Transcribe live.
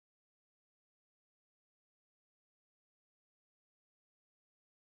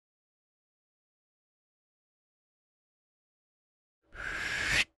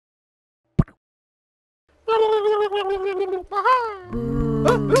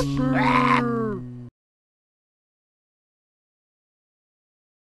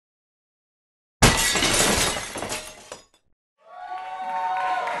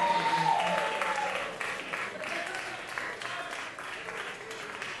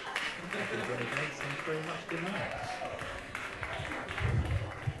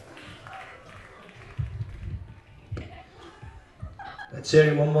Let's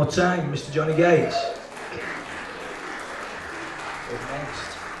hear it one more time, Mr. Johnny Gates. Up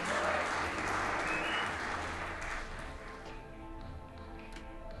next.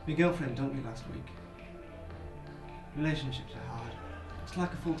 Your girlfriend dumped me last week. Relationships are hard. It's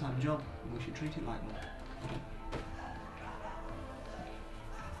like a full-time job, and we should treat it like one.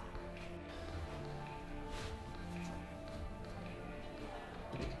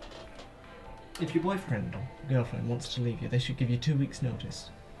 If your boyfriend or girlfriend wants to leave you, they should give you 2 weeks'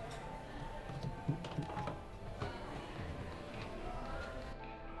 notice.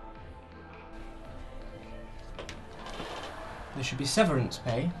 There should be severance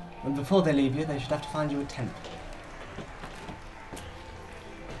pay, and before they leave you, they should have to find you a temp.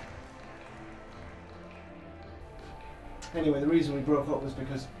 Anyway, the reason we broke up was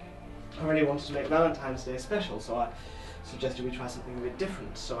because I really wanted to make Valentine's Day special, so I suggested we try something a bit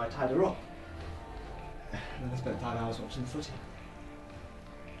different, so I tied her up. And then I spent 5 hours watching footy.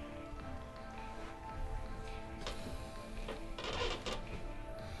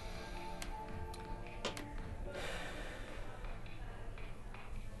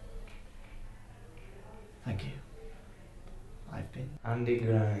 Thank you. I've been Andy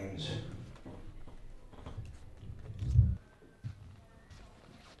Grimes.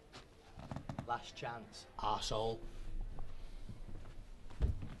 Last chance, arsehole.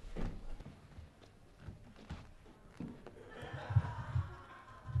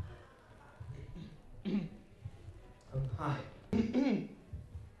 Hi.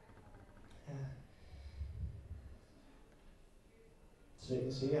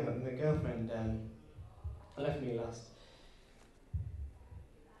 So yeah, my girlfriend left me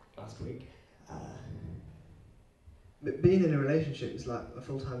last week. But being in a relationship is like a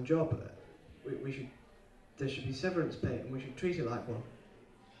full-time job. There should be severance pay, and we should treat it like one.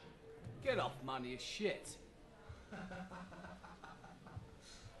 Get off, man, you shit.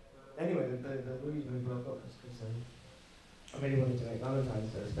 Anyway, the reason we broke up was because I really wanted to make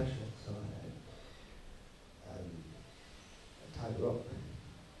Valentine's Day special, so I tied her up.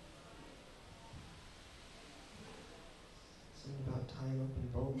 Something about tying up and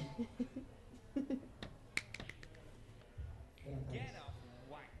bold. Get off,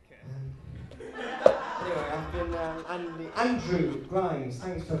 wanker. Anyway, I've been Andrew Grimes.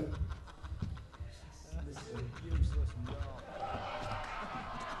 Thanks for listening.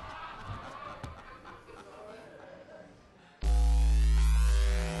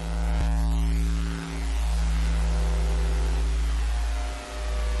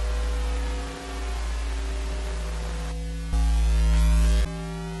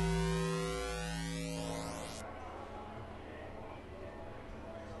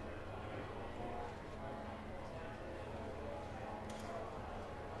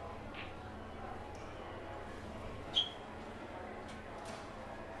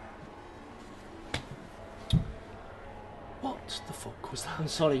 What the fuck was that? I'm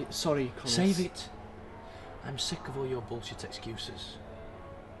sorry, Colin. Save it. I'm sick of all your bullshit excuses.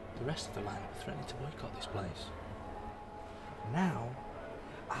 The rest of the line are threatening to boycott this place. Now,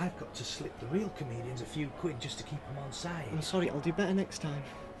 I've got to slip the real comedians a few quid just to keep them on side. I'm sorry, I'll do better next time.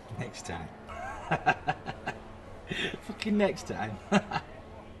 Next time. Fucking next time. Now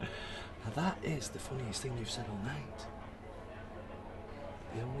that is the funniest thing you've said all night.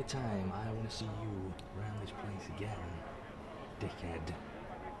 The only time I want to see you around this place again, dickhead, is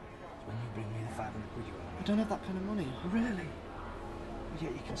when you bring me the 500 quid you owe me. I don't have that kind of money. Oh, really?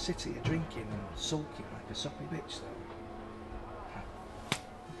 Yet you can sit here drinking and sulking like a soppy bitch, though.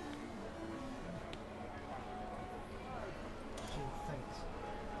 Oh, thanks.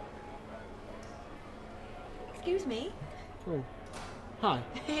 Excuse me? Oh. Hi.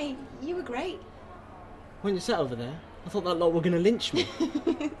 Hey, you were great. When you sat over there, I thought that lot were going to lynch me.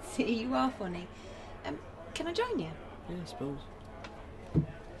 See, you are funny. Can I join you? Yeah, I suppose.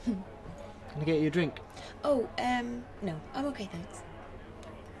 Can I get you a drink? Oh, no, I'm okay, thanks.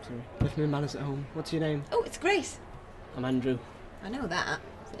 Sorry, left me manners at home. What's your name? Oh, it's Grace. I'm Andrew. I know that.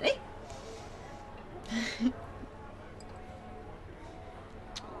 Silly.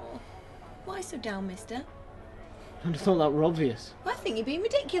 Oh, why so down, mister? I'd have thought that were obvious. Well, I think you're being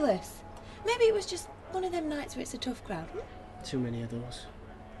ridiculous. Maybe it was just one of them nights where it's a tough crowd. Too many of those.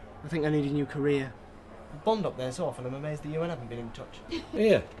 I think I need a new career. bombed up there so often, I'm amazed the UN haven't been in touch.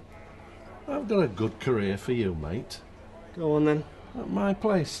 Here, I've got a good career for you, mate. Go on then. At my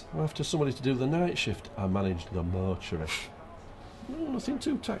place, after somebody to do the night shift, I managed the mortuary. No, nothing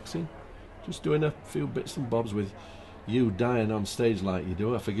too taxing. Just doing a few bits and bobs with you dying on stage like you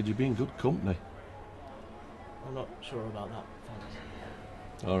do. I figured you'd be in good company. I'm not sure about that,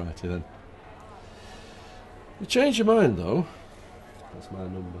 thanks. Alrighty then. You change your mind though. That's my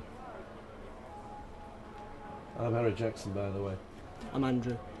number. I'm Harry Jackson, by the way. I'm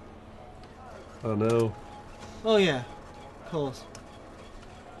Andrew. I know. Oh yeah, of course.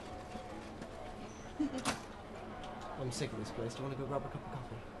 I'm sick of this place. Do you want to go grab a cup of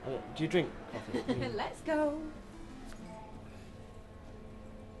coffee? Do you drink coffee? Let's go.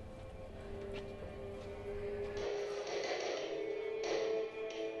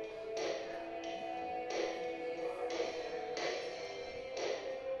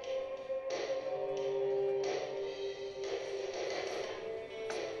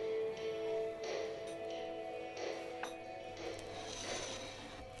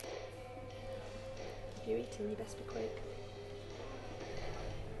 You're eating, you best be quick.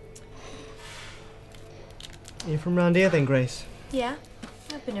 Are you from round here then, Grace? Yeah,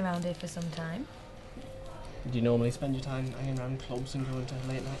 I've been around here for some time. Do you normally spend your time hanging around clubs and going to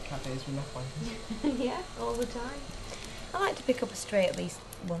late night cafes with meth Yeah, all the time. I like to pick up a stray at least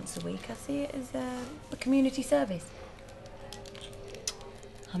once a week. I see it as a community service.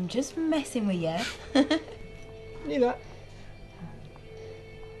 I'm just messing with you. Knew that.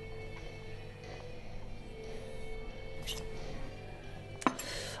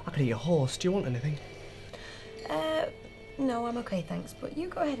 I could eat a horse. Do you want anything? No, I'm okay, thanks. But you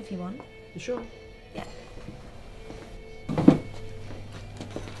go ahead if you want. You sure? Yeah.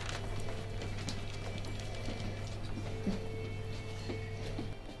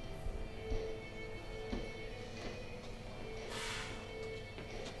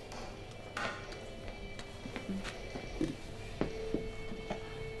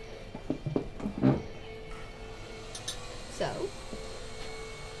 So?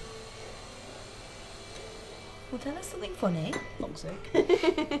 Well, tell us something funny. Fuck's sake. Sorry,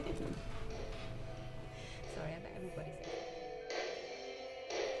 I bet everybody's...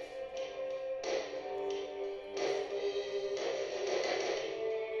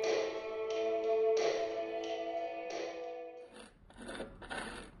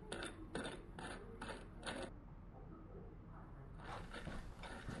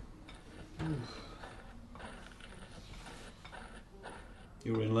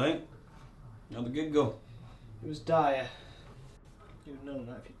 You were in late? How'd the gig go? It was dire. You'd have known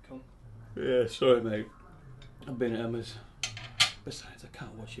that if you'd come. Yeah, sorry mate. I've been at Emma's. Besides, I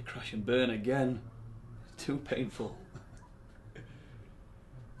can't watch you crash and burn again. It's too painful.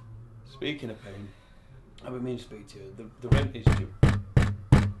 Speaking of pain, I've been meaning to speak to you. The rent is due.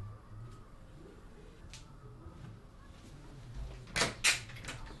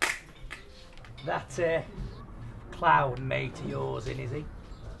 That clown mate of yours in, is he?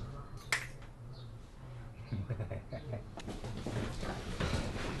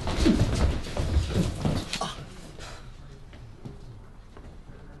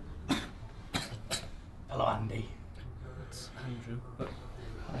 Hello, Andy. It's Andrew.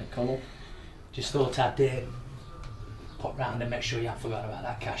 Hi, Connell. Just thought I'd pop round and make sure you haven't forgotten about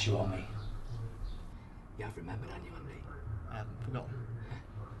that cash you owe me. You have remembered, haven't you, Andy? I haven't forgotten.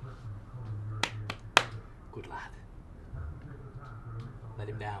 Good lad. Let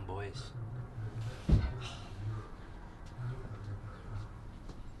him down, boys.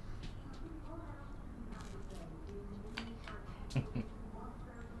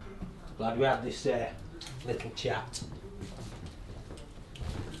 Glad we had this little chat.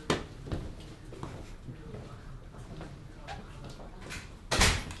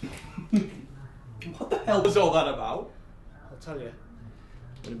 What the hell was all that about? I'll tell you.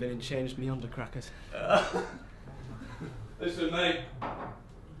 Would have been in changed me undercrackers. Listen, mate.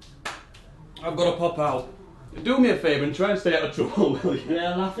 I've got to pop out. Do me a favour and try and stay out of trouble, will you?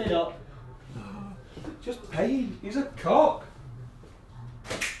 Yeah, laugh it up. Just pain. He's a cock.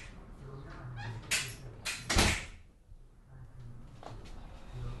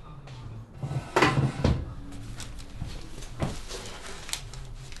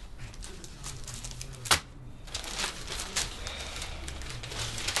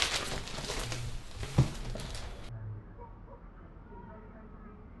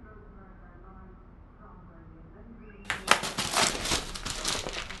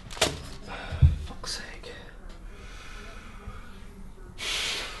 Fuck's sake.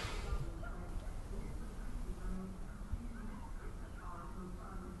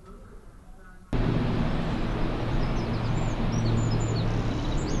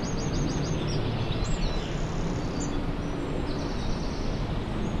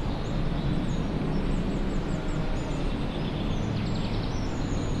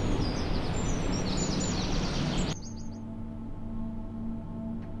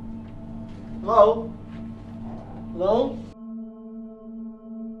 Hello? Hello?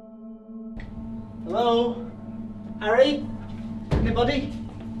 Hello? Harry? Anybody?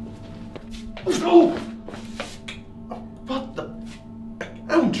 Oh! What the...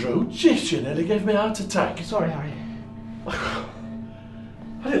 Andrew, jeez, you nearly gave me a heart attack. Sorry, Harry. I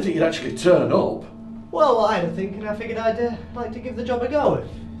didn't think you'd actually turn up. Well, I had a think and I figured I'd like to give the job a go if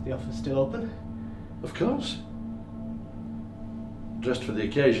the offer's still open. Of course. Dressed for the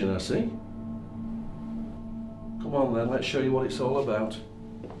occasion, I see. Come on then, let's show you what it's all about.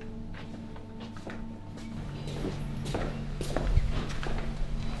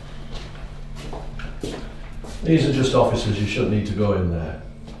 These are just offices, you shouldn't need to go in there.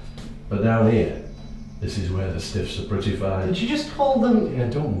 But down here, this is where the stiffs are pretty fine. Did you just call them? Yeah,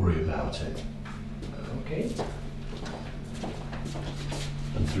 don't worry about it. Okay.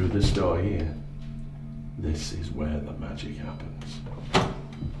 And through this door here, this is where the magic happens.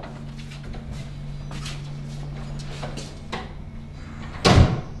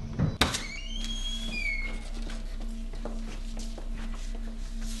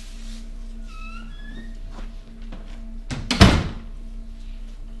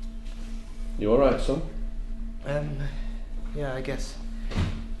 You alright, son? Yeah, I guess.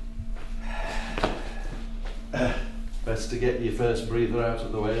 Best to get your first breather out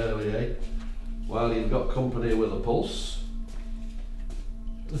of the way early, eh? While you've got company with a pulse.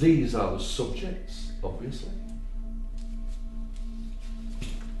 These are the subjects, obviously.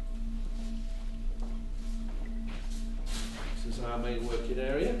 This is our main working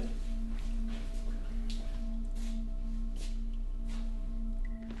area.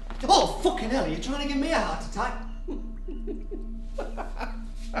 Oh, fucking hell, are you trying to give me a heart attack?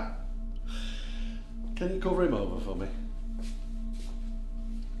 Can you cover him over for me?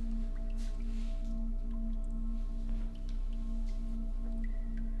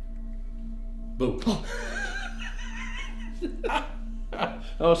 Boom.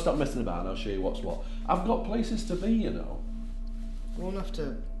 Oh, stop messing about and I'll show you what's what. I've got places to be, you know. I won't have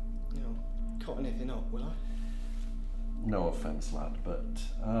to, cut anything up, will I? No offence, lad, but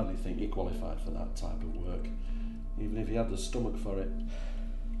I hardly think you're qualified for that type of work, even if you had the stomach for it.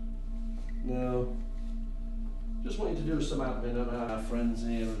 No. Just want you to do some admin on our friends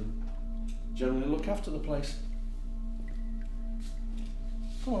here and generally look after the place.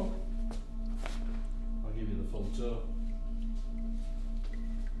 Come on. I'll give you the full tour.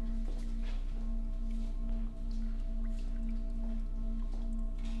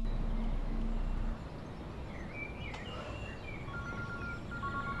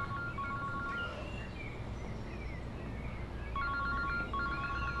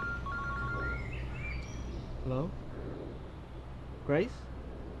 Hello? Grace?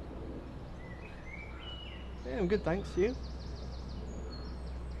 Yeah, I'm good, thanks. You?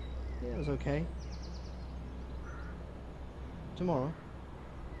 Yeah, it was okay. Tomorrow?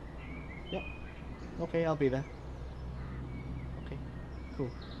 Yep. Okay, I'll be there. Okay,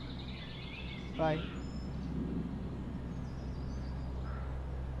 cool. Bye.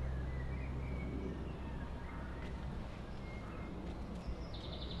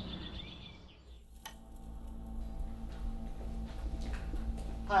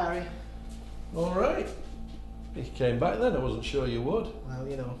 Hi, Harry. All right. You came back then, I wasn't sure you would.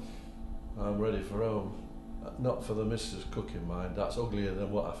 Well, I'm ready for home. Not for the missus cooking, mind. That's uglier than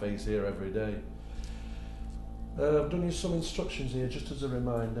what I face here every day. I've done you some instructions here, just as a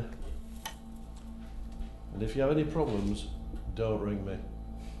reminder. And if you have any problems, don't ring me.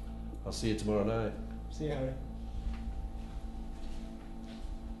 I'll see you tomorrow night. See you, Harry.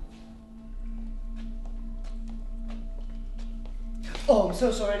 Oh, I'm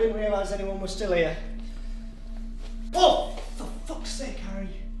so sorry, I didn't realise anyone was still here. Oh, for fuck's sake, Harry.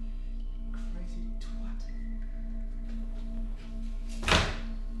 Crazy twat.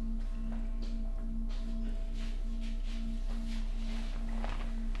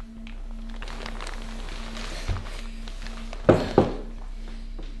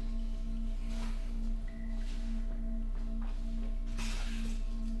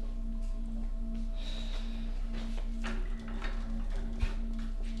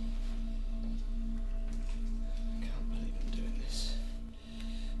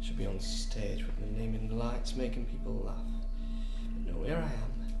 On stage with my name in lights, making people laugh. But no, here I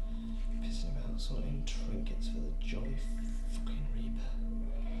am, pissing about sorting trinkets for the jolly fucking Reaper.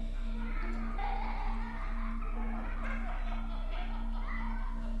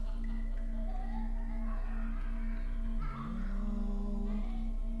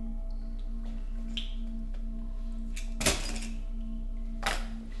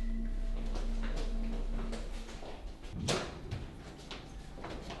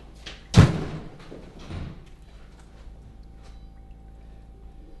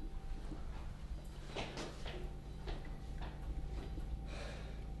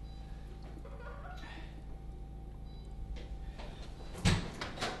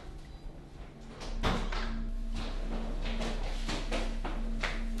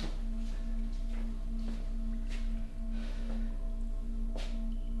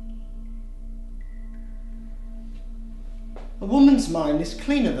 A woman's mind is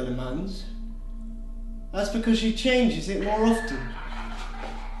cleaner than a man's. That's because she changes it more often.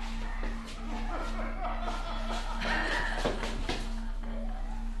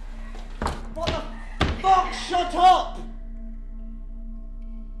 What the fuck? Shut up!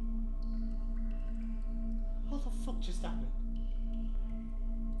 What the fuck just happened?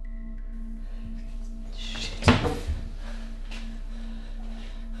 Shit.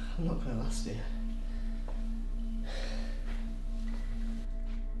 I'm not gonna last here.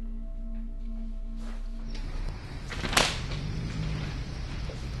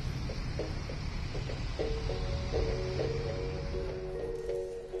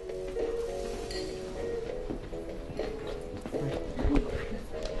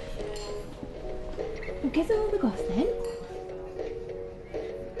 Give her all the goss then.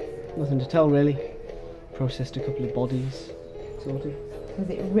 Nothing to tell, really. Processed a couple of bodies, sort of. Was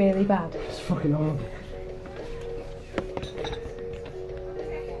it really bad? It's fucking horrible.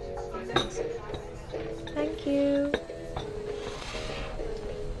 Thank you.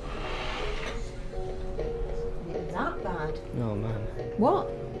 Is it that bad? Oh man. What?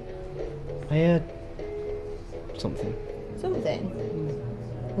 I heard something. Something?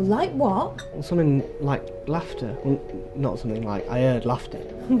 Well, like what? Well, something like laughter. Well, not something like I heard laughter.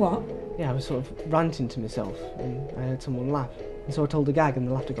 What? Yeah, I was sort of ranting to myself and I heard someone laugh. And so I told a gag and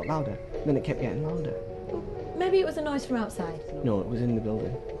the laughter got louder. And then it kept getting louder. Maybe it was a noise from outside. No, it was in the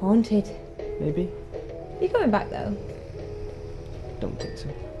building. Haunted. Maybe? You going back though? Don't think so.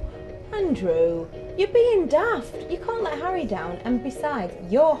 Andrew, you're being daft. You can't let Harry down, and besides,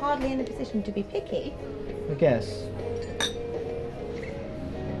 you're hardly in a position to be picky. I guess.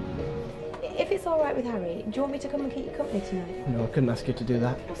 If it's alright with Harry, do you want me to come and keep you company tonight? No, I couldn't ask you to do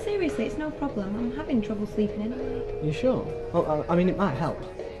that. Well, seriously, it's no problem. I'm having trouble sleeping anyway. You sure? Well, I mean, it might help.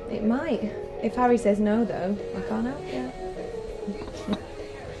 It might. If Harry says no, though, I can't help you.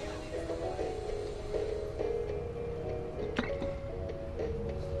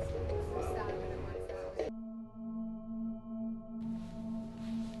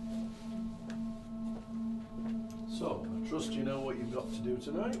 So, I trust you know what you've got to do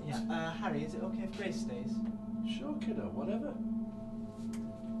tonight? Yeah, Harry, is it okay if Grace stays? Sure, kiddo, whatever.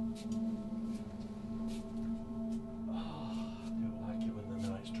 Oh, I do like it when the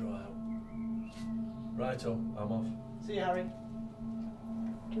nights draw out. Righto, I'm off. See you, Harry.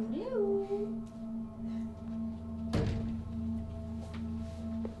 Toodaloo.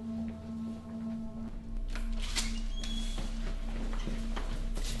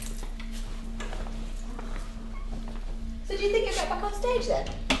 So do you think you'll get back on stage then?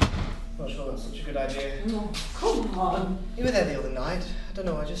 Not sure that's such a good idea. Oh, come on. You were there the other night. I don't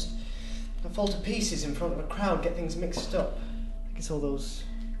know, I fall to pieces in front of a crowd, get things mixed up. I think it's all those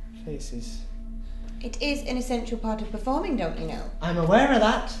faces. It is an essential part of performing, don't you know? I'm aware of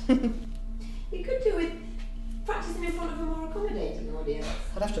that. You could do with practicing in front of a more accommodating audience.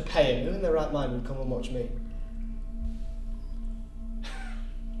 I'd have to pay him. Who in their right mind would come and watch me?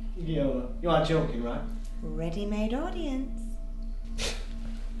 You are joking, right? Ready-made audience.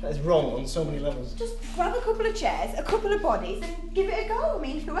 That is wrong on so many levels. Just grab a couple of chairs, a couple of bodies, and give it a go. I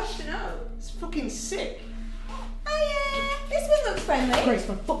mean, who has to know? It's fucking sick. Hiya! This one looks friendly. Grace,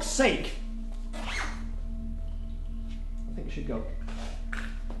 for fuck's sake. I think we should go.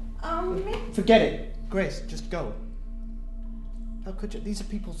 Forget it. Grace, just go. How could you? These are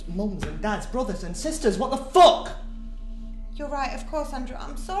people's mums and dads, brothers and sisters. What the fuck? You're right, of course, Andrew.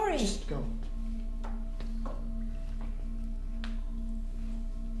 I'm sorry. Just go.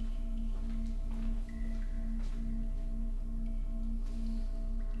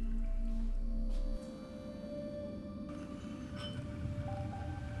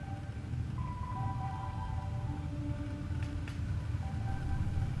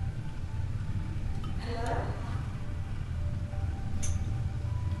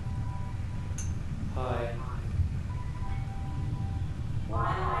 Hi. Why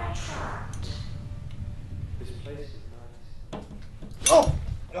am I trapped? This place is nice. Oh!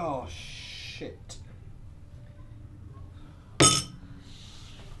 Oh, shit.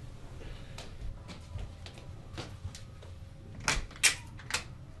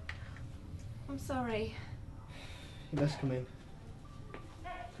 I'm sorry. You best come in.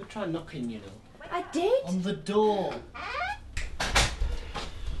 Could try knocking, you know. I did? On the door.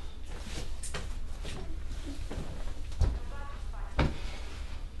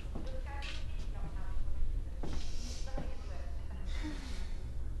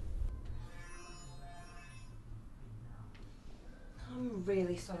 I'm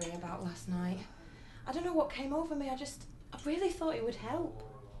really sorry about last night. I don't know what came over me. I really thought it would help.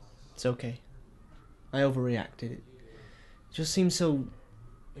 It's okay. I overreacted. It just seems so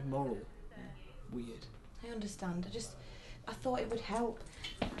immoral, weird. I understand. I thought it would help.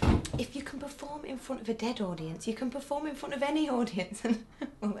 If you can perform in front of a dead audience, you can perform in front of any audience. And,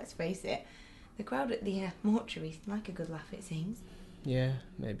 well, let's face it, the crowd at the mortuary like a good laugh, it seems. Yeah,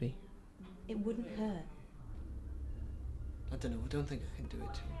 maybe. It wouldn't hurt. I don't know, I don't think I can do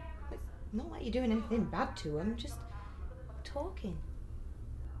it to him. It's not like you're doing anything bad to him, just talking.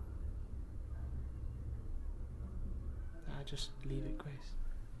 I just leave it, Grace.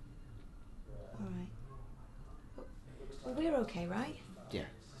 All right. Well, we're okay, right? Yeah.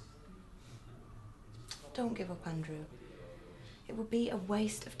 Don't give up, Andrew. It would be a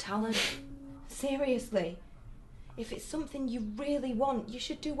waste of talent. Seriously. If it's something you really want, you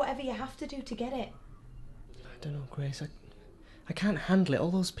should do whatever you have to do to get it. I don't know, Grace. I can't handle it. All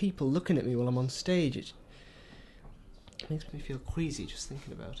those people looking at me while I'm on stage. It makes me feel queasy just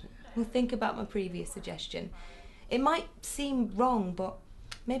thinking about it. Well, think about my previous suggestion. It might seem wrong, but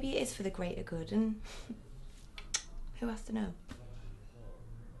maybe it is for the greater good, and who has to know?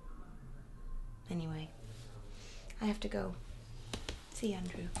 Anyway, I have to go. See you,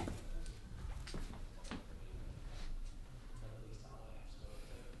 Andrew.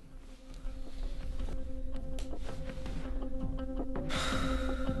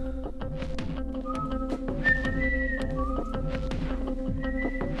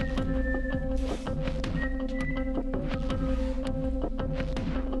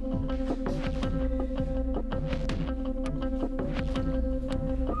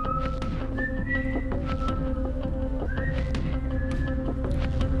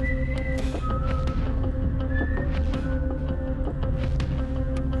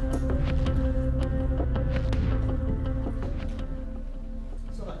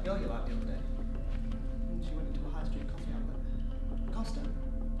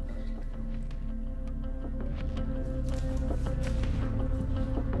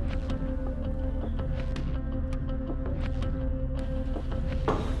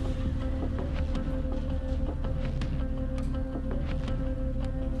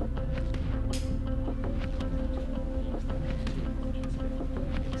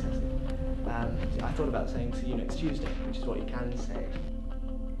 I thought about saying see you next Tuesday, which is what you can say.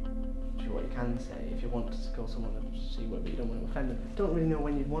 If you want to call someone to see whether you don't want to offend them. I don't really know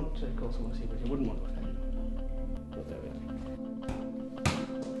when you'd want to call someone to see whether you wouldn't want to offend them. But there we are.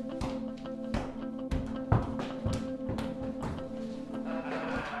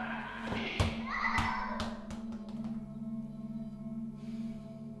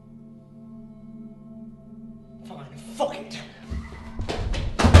 Fine, fuck it.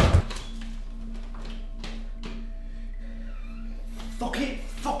 Fuck it,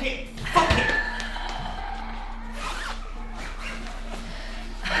 fuck it, fuck it!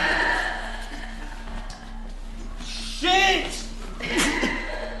 Shit!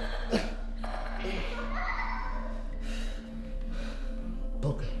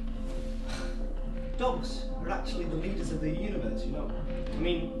 Bugger. Dogs are actually the leaders of the universe, you know. I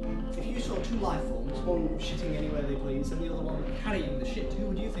mean, if you saw two life forms, one shitting anywhere they please and the other one carrying the shit, who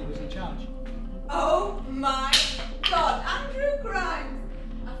would you think was in charge? Oh my God, Andrew Grimes!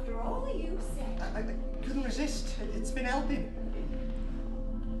 After all you said. I couldn't resist. It's been helping.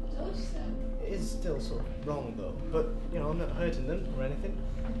 Told you so. It is still sort of wrong though, but you know, I'm not hurting them or anything.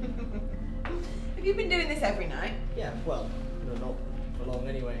 Have you been doing this every night? Yeah, well, no, not for long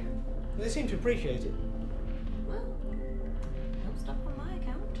anyway. They seem to appreciate it. Well, don't stop on my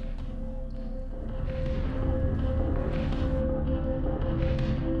account.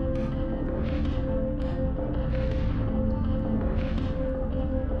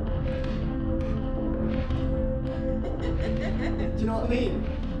 Do you know what I mean?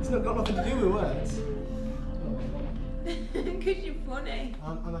 It's not got nothing to do with words. Because you're funny.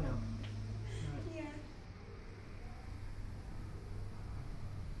 Am I now? Yeah.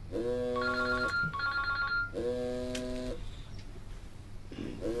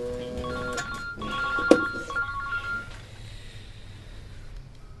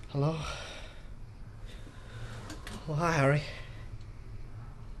 Hello? Oh, hi, Harry.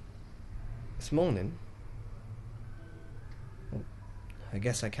 This morning? Well, I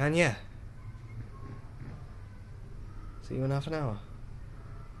guess I can, yeah. See you in half an hour.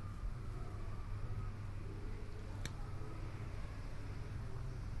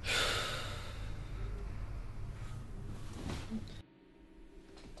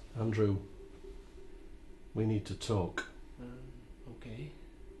 Andrew, we need to talk. Okay.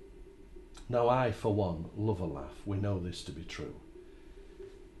 Now I, for one, love a laugh. We know this to be true.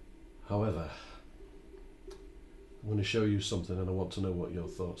 However, I'm going to show you something and I want to know what your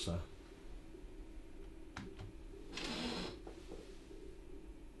thoughts are.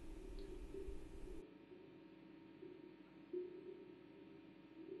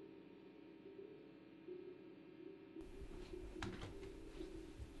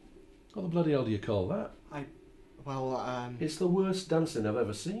 What the bloody hell do you call that? It's the worst dancing I've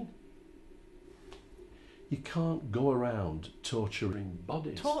ever seen. You can't go around torturing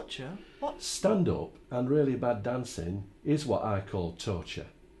bodies. Torture? What? Stand up and really bad dancing is what I call torture.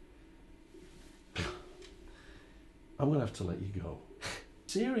 I'm going to have to let you go.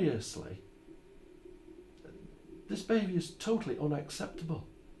 Seriously. This behaviour is totally unacceptable.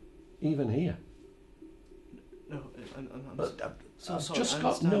 Even here. No, I'm I've sorry, just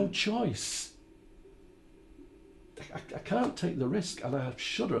got no choice. I can't take the risk, and I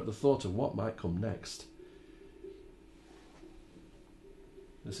shudder at the thought of what might come next.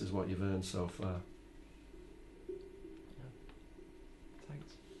 This is what you've earned so far.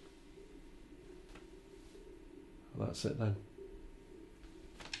 Thanks. Well, that's it then.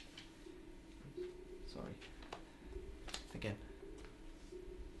 Sorry. Again.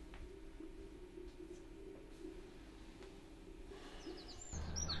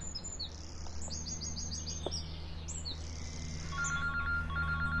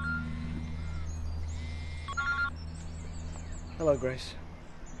 Hello, Grace.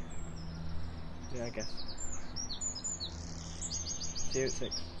 Yeah, I guess. See you at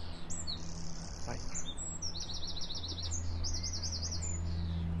 6. Bye.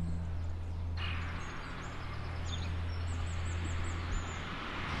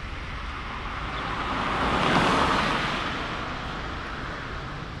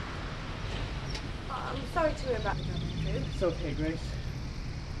 I'm sorry to hear about the job interview. It's okay, Grace.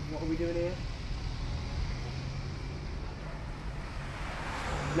 What are we doing here?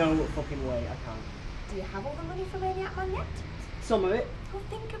 No fucking way, I can't. Do you have all the money for Maniac Man yet? Some of it. Well,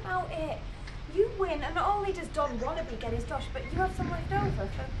 think about it. You win, and not only does Don Wannabe get his dosh, but you have some left over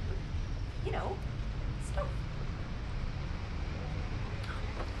for, you know, stuff.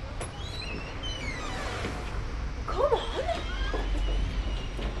 Come on!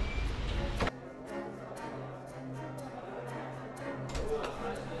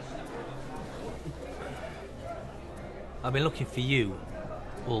 I've been looking for you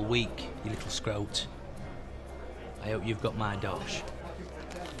all week, you little scroat. I hope you've got my dosh.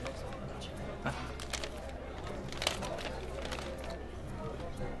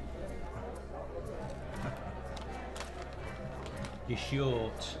 You're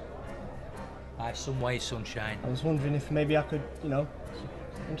short. By some way, sunshine. I was wondering if maybe I could, you know,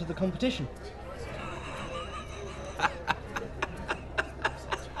 enter the competition.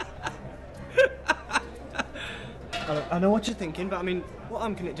 I know what you're thinking, but I mean, what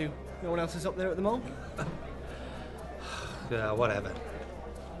harm can it do? No one else is up there at the moment. Yeah, whatever.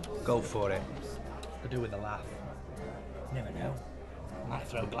 Go for it. I'll do with a laugh. You never know. I might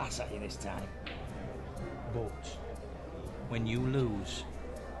throw glass at you this time. But when you lose,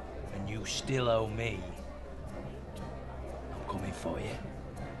 and you still owe me, I'm coming for you.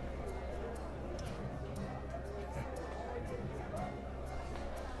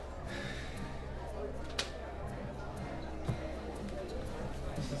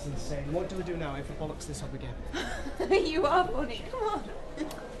 This is insane. What do we do now if we bollocks this up again? You are funny. Come on.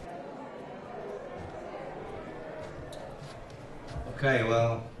 Okay,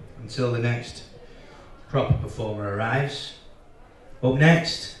 well, until the next proper performer arrives, up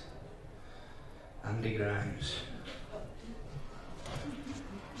next, Andy Grimes.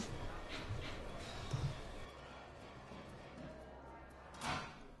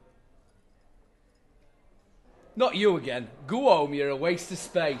 Not you again. Go home, you're a waste of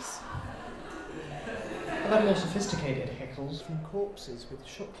space. I've had more sophisticated heckles from corpses with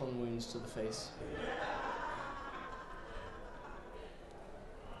shotgun wounds to the face.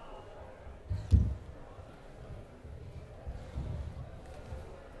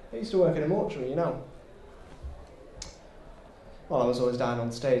 I used to work in a mortuary, you know. Well, I was always dying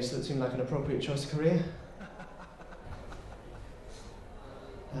on stage, so it seemed like an appropriate choice of career.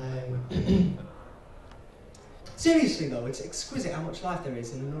 Seriously though, it's exquisite how much life there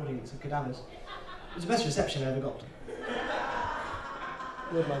is in an audience of cadavers. It was the best reception I ever got.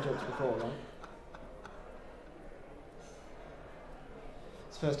 You heard my jokes before, right?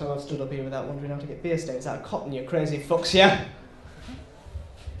 It's the first time I've stood up here without wondering how to get beer stains out of cotton, you crazy fucks, yeah?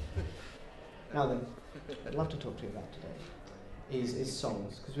 Now then, I'd love to talk to you about today is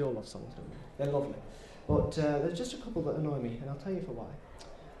songs, because we all love songs, don't we? They're lovely. But there's just a couple that annoy me, and I'll tell you for why.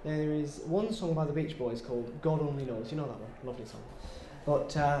 There is one song by the Beach Boys called God Only Knows. You know that one? Lovely song.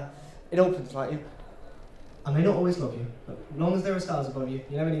 But it opens like, I may not always love you, but as long as there are stars above you,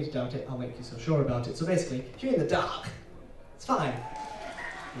 you never need to doubt it, I'll make you so sure about it. So basically, if you're in the dark, it's fine.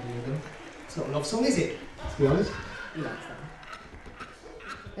 It's not a love song, is it? Let's be honest. You like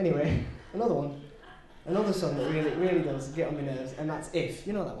that. Anyway, another one. Another song that really does get on my nerves, and that's If.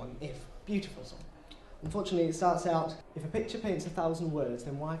 You know that one, If. Beautiful song. Unfortunately, it starts out, if a picture paints 1,000 words,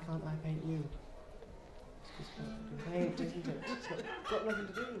 then why can't I paint you? It's just paint, isn't it? It's got nothing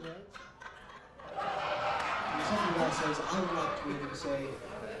to do with words. And the second guy says, I would like to be able to say,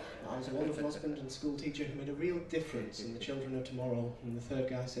 I was a wonderful husband and school teacher who made a real difference in the children of tomorrow. And the third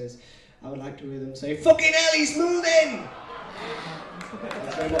guy says, I would like to hear them say, fucking hell, he's moving!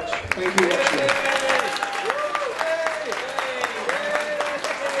 Thanks very much. Thank you for watching.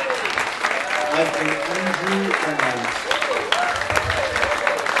 I've been Andrew Brown.